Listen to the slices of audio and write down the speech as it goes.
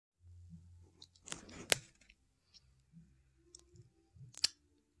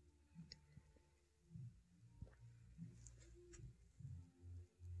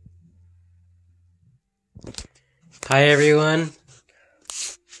Hi everyone,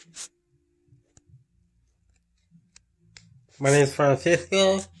 my name is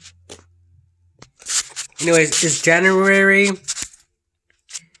Francisco. Anyways, it's January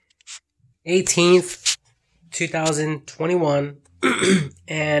 18th, 2021,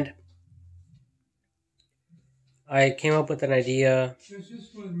 and I came up with an idea. Is this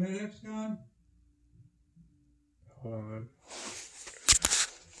when Medic's gone? Hold on.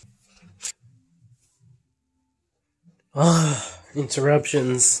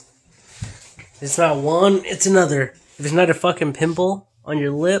 Interruptions. It's not one, it's another. If it's not a fucking pimple on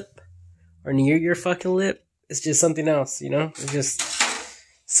your lip or near your fucking lip, it's just something else, you know? It's just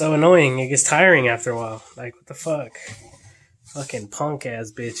so annoying. It gets tiring after a while. Like, what the fuck? Fucking punk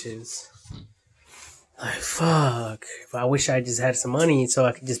ass bitches. Like, fuck. I wish I just had some money so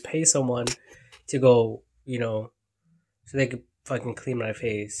I could just pay someone to go, so they could fucking clean my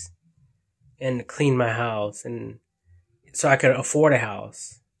face and clean my house, and so I could afford a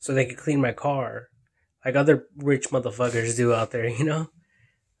house so they could clean my car like other rich motherfuckers do out there, you know?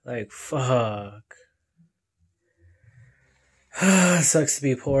 Like, fuck. Sucks to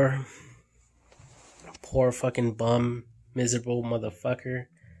be poor. Poor fucking bum. Miserable motherfucker.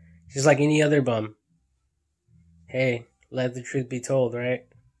 Just like any other bum. Hey, let the truth be told, right?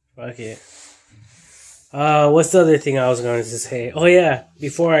 Fuck it. What's the other thing I was going to say? Oh yeah,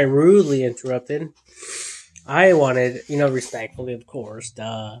 before I rudely interrupted, I wanted, respectfully, of course,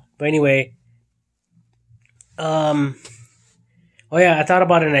 duh. But anyway, oh yeah, I thought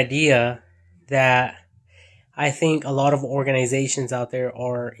about an idea that I think a lot of organizations out there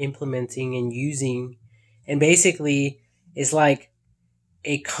are implementing and using, and basically it's like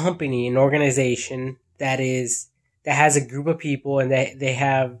a company, an organization that has a group of people, and they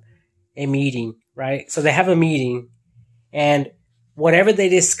have a meeting, right? So they have a meeting, and whatever they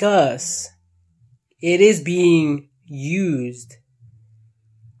discuss, it is being used,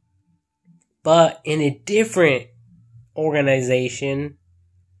 but in a different organization,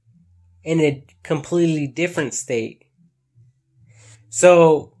 in a completely different state.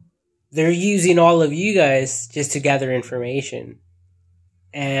 So they're using all of you guys just to gather information.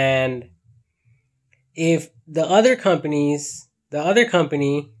 And if the other company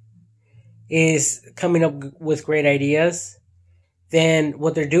is coming up with great ideas, then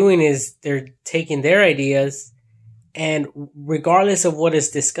what they're doing is they're taking their ideas, and regardless of what is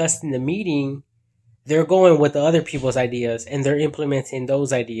discussed in the meeting, they're going with the other people's ideas and they're implementing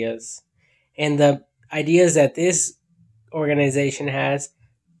those ideas. And the ideas that this organization has,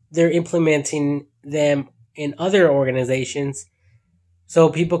 they're implementing them in other organizations so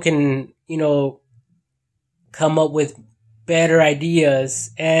people can, come up with better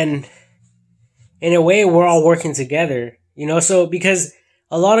ideas. And in a way, we're all working together, so because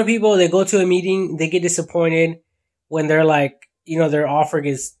a lot of people, they go to a meeting, they get disappointed when they're like, their offer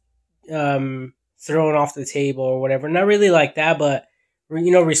gets thrown off the table or whatever. Not really like that, but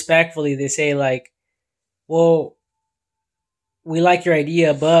respectfully, they say like, well, we like your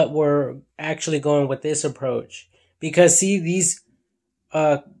idea, but we're actually going with this approach. Because see, these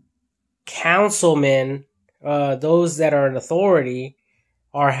councilmen, those that are in authority,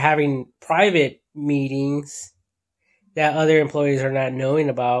 are having private meetings that other employees are not knowing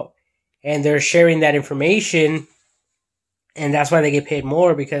about, and they're sharing that information, and that's why they get paid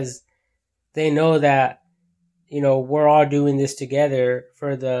more, because they know that, we're all doing this together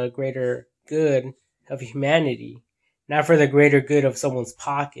for the greater good of humanity, not for the greater good of someone's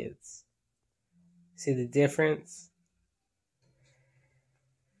pockets. See the difference?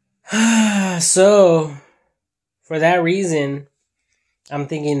 So, for that reason, I'm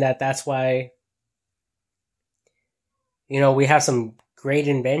thinking that that's why, we have some great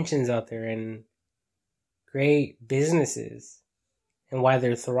inventions out there and great businesses, and why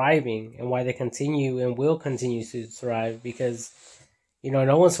they're thriving and why they continue and will continue to thrive, because,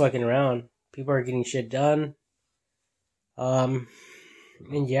 no one's fucking around. People are getting shit done. And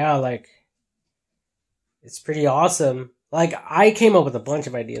yeah, like, it's pretty awesome. Like, I came up with a bunch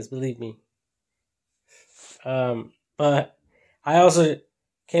of ideas, believe me. But I also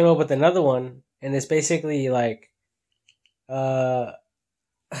came up with another one, and it's basically like,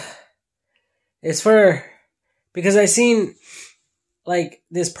 it's for, because I seen like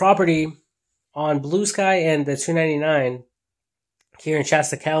this property on Blue Sky and the 299 here in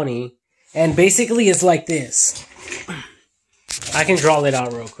Shasta County, and basically it's like this. I can draw it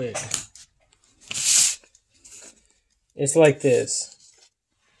out real quick. It's like this.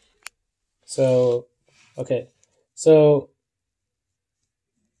 So, okay. So,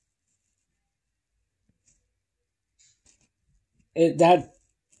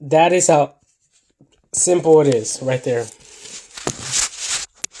 that is how simple it is right there.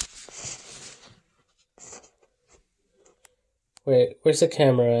 Wait, where's the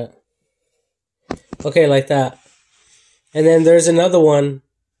camera at? Okay, like that. And then there's another one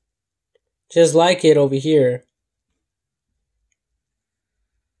just like it over here.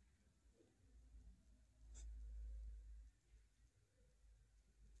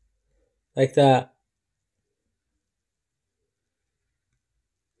 Like that.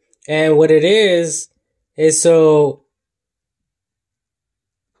 And what it is so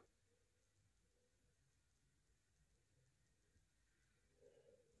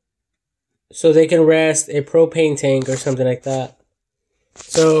they can rest a propane tank or something like that.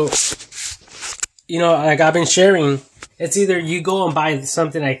 So, like I've been sharing, it's either you go and buy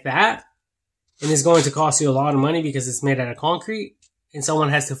something like that, and it's going to cost you a lot of money because it's made out of concrete, and someone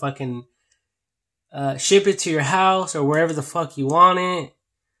has to fucking ship it to your house or wherever the fuck you want it.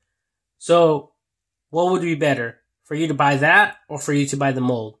 So, what would be better? For you to buy that or for you to buy the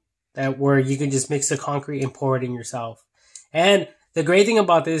mold? That where you can just mix the concrete and pour it in yourself. And the great thing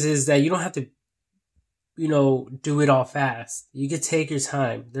about this is that you don't have to, do it all fast. You can take your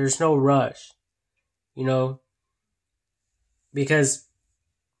time. There's no rush, because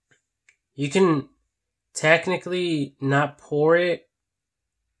you can technically not pour it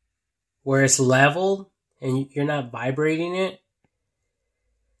where it's level and you're not vibrating it.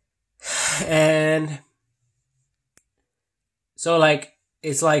 And so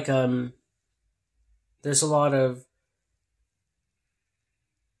it's like there's a lot of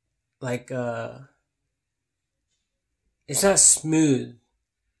it's not smooth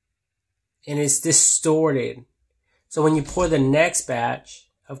and it's distorted. So when you pour the next batch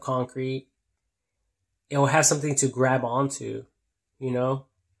of concrete, it will have something to grab onto,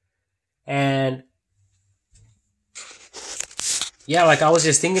 And yeah, I was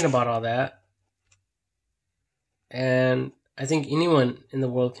just thinking about all that. And I think anyone in the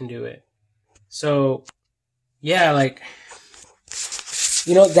world can do it. So yeah,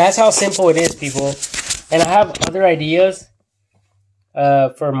 that's how simple it is, people. And I have other ideas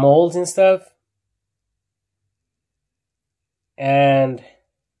for molds and stuff. And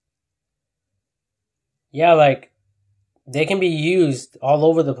yeah, they can be used all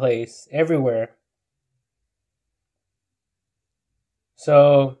over the place, everywhere.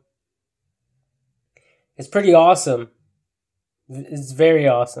 So it's pretty awesome. It's very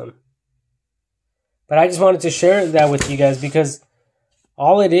awesome. But I just wanted to share that with you guys because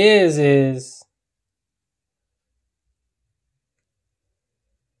all it is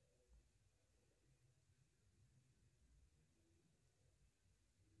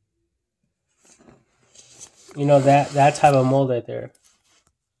that type of mold right there.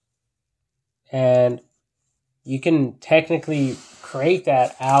 And you can technically create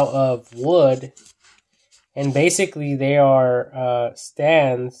that out of wood. And basically they are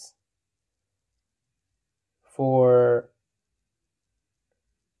stands for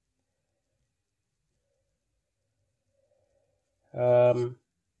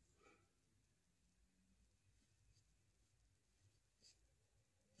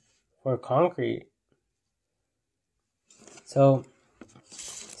concrete. So,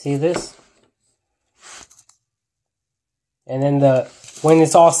 see this? And then when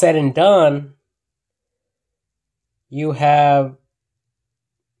it's all said and done, you have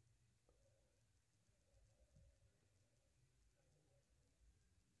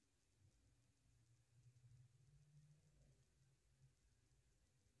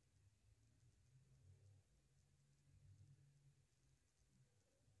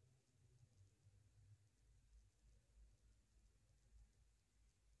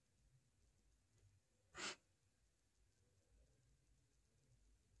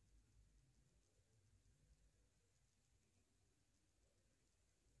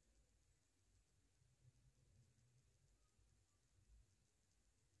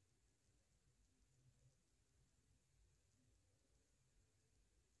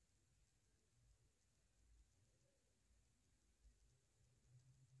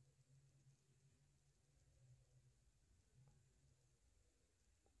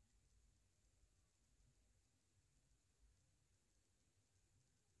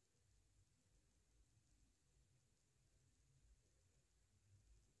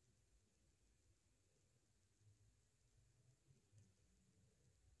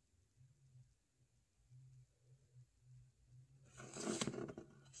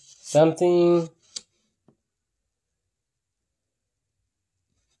something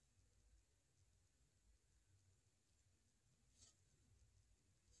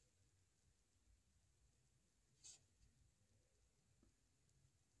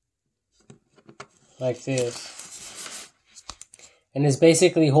like this. And it's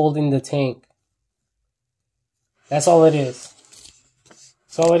basically holding the tank. That's all it is.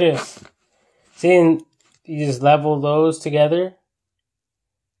 That's all it is. See, and you just level those together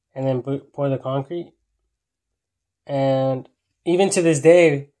and then pour the concrete. And even to this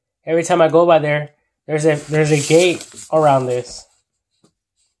day, every time I go by there, there's a gate around this.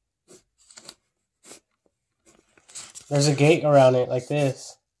 There's a gate around it like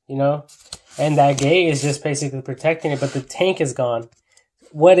this, you know? And that gate is just basically protecting it, but the tank is gone.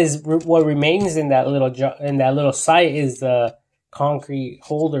 What remains in that little site is the concrete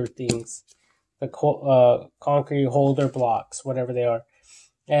holder things, the concrete holder blocks, whatever they are.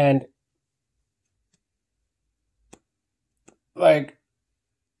 And like,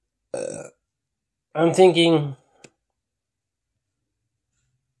 I'm thinking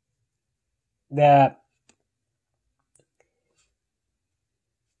that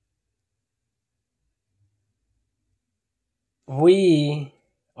we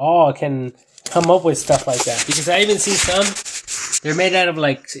all can come up with stuff like that, because I even see some, they're made out of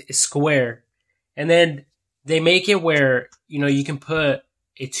like square, and then they make it where, you know, you can put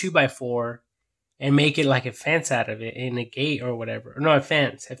a 2x4 and make it like a fence out of it, in a gate or whatever. Or no, a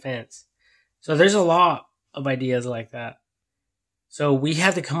fence. So there's a lot of ideas like that. So we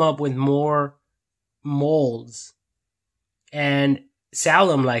have to come up with more molds and sell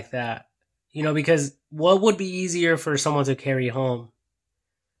them like that, you know, because what would be easier for someone to carry home?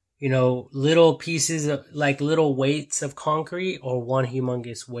 You know, little pieces of, like little weights of concrete, or one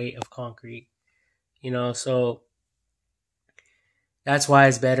humongous weight of concrete, you know? So that's why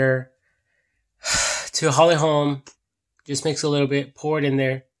it's better to haul it home, just mix a little bit, pour it in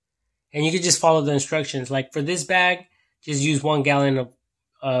there, and you can just follow the instructions. Like for this bag, just use 1 gallon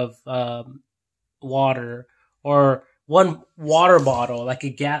of water, or 1 water bottle, like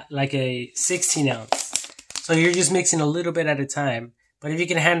a 16 ounce. So you're just mixing a little bit at a time. But if you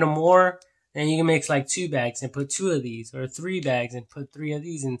can handle more, then you can mix like 2 bags and put 2 of these, or 3 bags and put 3 of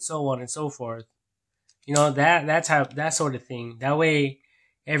these, and so on and so forth. You know, that sort of thing. That way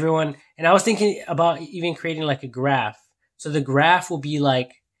everyone, and I was thinking about even creating like a graph. So the graph will be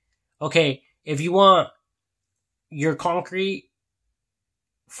like, okay, if you want your concrete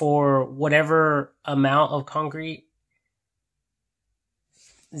for whatever amount of concrete,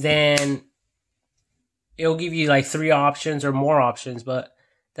 then it'll give you like 3 options or more options. But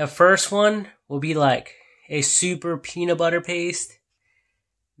the first one will be like a super peanut butter paste,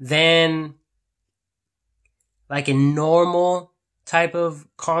 then like a normal type of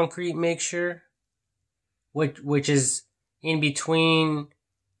concrete mixture, which is in between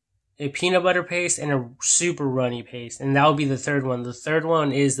a peanut butter paste and a super runny paste, and that will be the third one. The third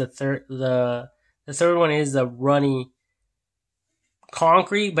one is the third one is the runny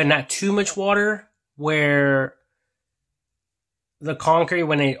concrete, but not too much water, where the concrete,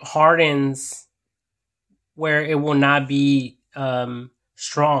 when it hardens, where it will not be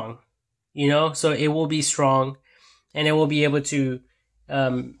strong, you know? So it will be strong, and it will be able to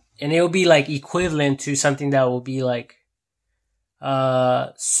and it will be like equivalent to something that will be like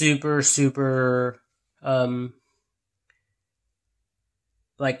super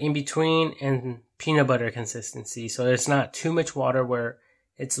like in between and peanut butter consistency. So it's not too much water where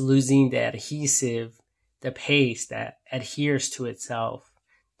it's losing the adhesive, the paste that adheres to itself.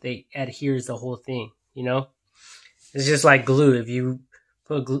 They adheres the whole thing, you know? It's just like glue. If you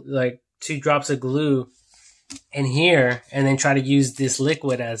put like 2 drops of glue in here and then try to use this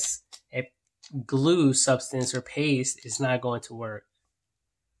liquid as a glue substance or paste, it's not going to work.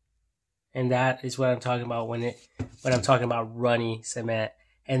 And that is what I'm talking about when I'm talking about runny cement.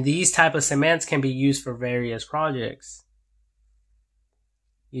 And these type of cements can be used for various projects.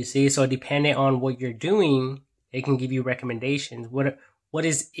 You see, so depending on what you're doing, it can give you recommendations. What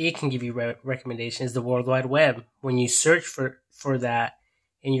is it can give you recommendations? The World Wide Web. When you search for that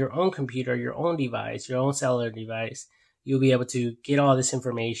in your own computer, your own device, your own cellular device, you'll be able to get all this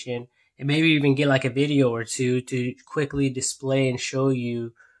information, and maybe even get like a video or two to quickly display and show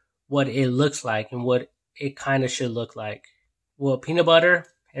you what it looks like and what it kind of should look like. Well, peanut butter,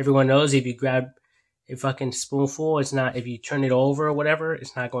 everyone knows if you grab a fucking spoonful, it's not, if you turn it over or whatever,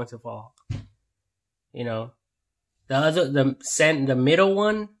 it's not going to fall. You know, the middle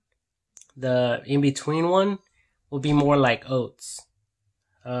one, the in between one will be more like oats.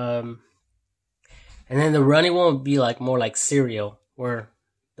 And then the runny one would be like more like cereal, where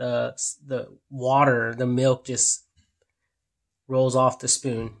the water, the milk just rolls off the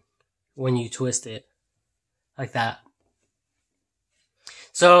spoon when you twist it like that.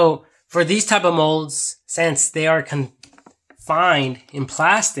 So for these type of molds, since they are confined in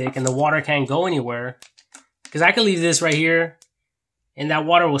plastic and the water can't go anywhere. Because I could leave this right here and that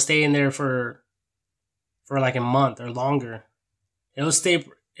water will stay in there for like a month or longer. It will stay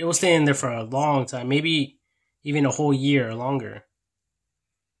in there for a long time, maybe even a whole year or longer.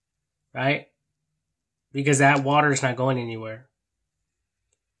 Right? Because that water is not going anywhere.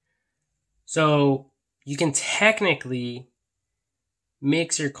 So you can technically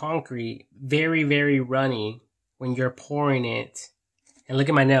mix your concrete very, very runny when you're pouring it. And look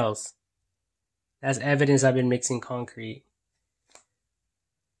at my nails. That's evidence I've been mixing concrete.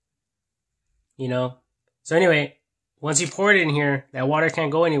 You know? So anyway, once you pour it in here, that water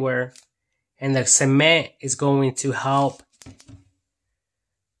can't go anywhere. And the cement is going to help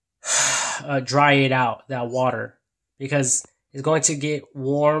dry it out, that water. Because it's going to get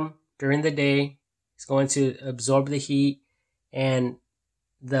warm during the day. It's going to absorb the heat. And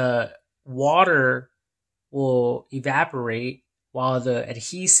the water will evaporate while the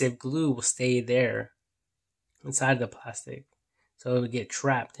adhesive glue will stay there inside the plastic. So it will get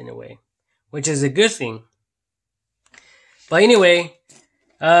trapped in a way, which is a good thing. But anyway,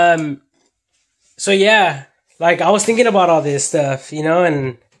 so yeah, like I was thinking about all this stuff, you know,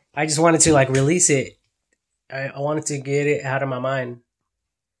 and I just wanted to like release it. I wanted to get it out of my mind.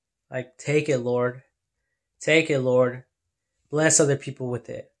 Like, take it, Lord. Take it, Lord. Bless other people with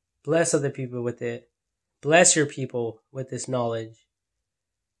it. Bless other people with it. Bless your people with this knowledge.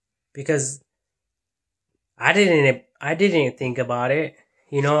 Because I didn't think about it.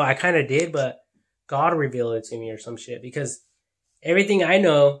 You know, I kind of did, but God revealed it to me or some shit. Because everything I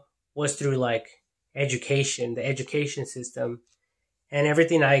know was through like education, the education system, and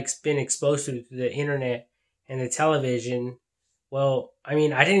everything I've been exposed to through the internet and the television. Well, I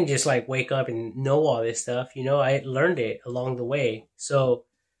mean, I didn't just like wake up and know all this stuff, you know, I learned it along the way. So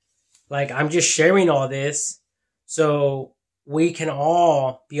like, I'm just sharing all this so we can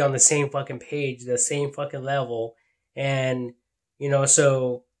all be on the same fucking page, the same fucking level. And, you know,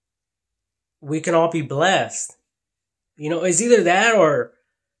 so we can all be blessed. You know, it's either that or,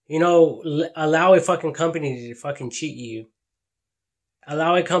 you know, allow a fucking company to fucking cheat you.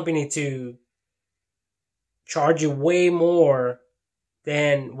 Allow a company to charge you way more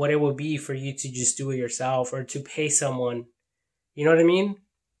than what it would be for you to just do it yourself or to pay someone. You know what I mean?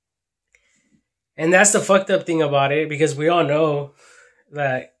 And that's the fucked up thing about it, because we all know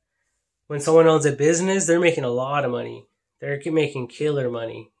that when someone owns a business, they're making a lot of money. They're making killer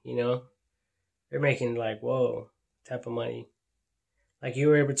money, you know? They're making like, whoa, type of money. Like, you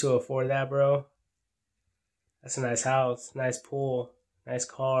were able to afford that, bro? That's a nice house, nice pool, nice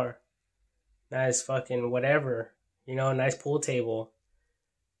car, nice fucking whatever, you know, nice pool table,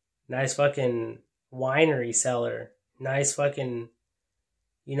 nice fucking winery cellar, nice fucking,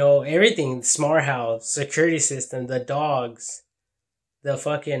 you know, everything, smart house, security system, the dogs, the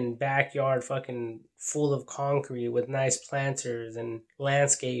fucking backyard fucking full of concrete with nice planters and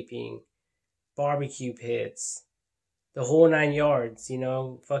landscaping, barbecue pits, the whole 9 yards, you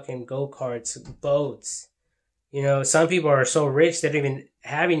know, fucking go-karts, boats. You know, some people are so rich they don't even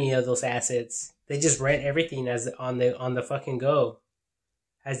have any of those assets. They just rent everything as on the fucking go,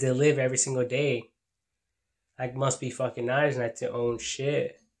 as they live every single day. Like, must be fucking nice not to own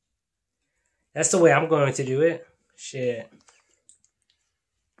shit. That's the way I'm going to do it. Shit.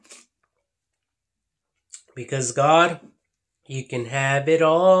 Because God, you can have it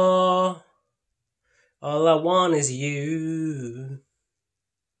all. All I want is you.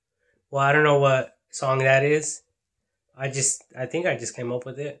 Well, I don't know what song that is. I think I just came up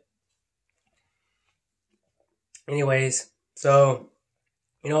with it. Anyways, so,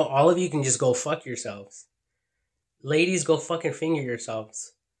 you know, all of you can just go fuck yourselves. Ladies, go fucking finger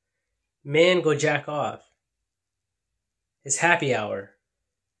yourselves. Men, go jack off. It's happy hour.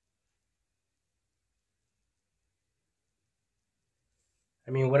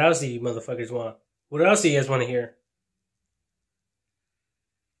 I mean, what else do you motherfuckers want? What else do you guys want to hear?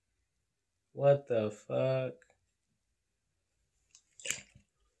 What the fuck?